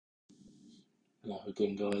Hello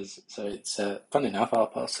again, guys. So it's fun enough,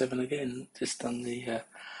 7:30 again. Just done the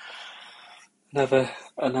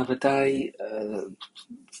another day.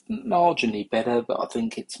 Marginally better, but I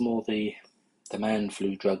think it's more the man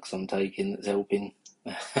flu drugs I'm taking that's helping.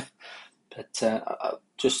 But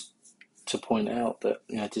just to point out that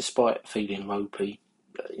despite feeling ropey,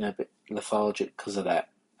 a bit lethargic because of that,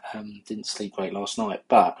 didn't sleep great last night.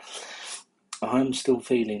 But I'm still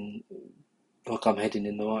feeling like I'm heading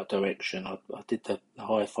in the right direction. I did the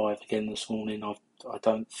high five again this morning. I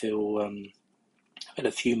don't feel. I've had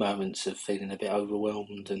a few moments of feeling a bit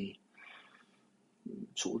overwhelmed and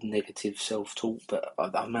sort of negative self-talk, but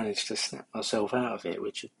I managed to snap myself out of it,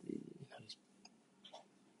 which is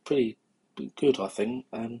pretty good, I think.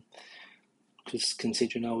 Because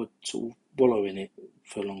considering I would sort of wallow in it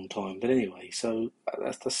for a long time. But anyway, so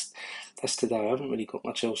that's today. I haven't really got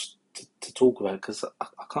much else to talk about because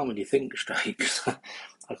I can't really think straight. 'Cause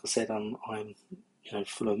like I said, I'm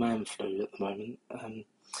full of man flu at the moment.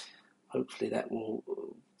 Hopefully that will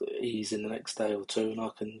ease in the next day or two, and I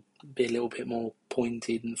can be a little bit more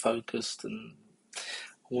pointed and focused and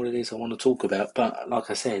what it is I want to talk about. But like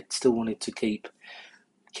I said, still wanted to keep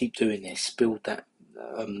doing this, build that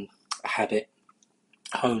habit,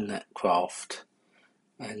 hone that craft,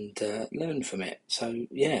 and learn from it. So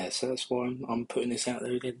yeah, so that's why I'm putting this out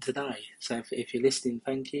there again today. So if you're listening,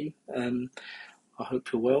 thank you. I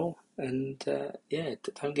hope you're well, and yeah,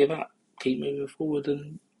 don't give up. Keep moving forward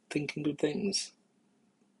and thinking good things.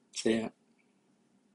 See ya.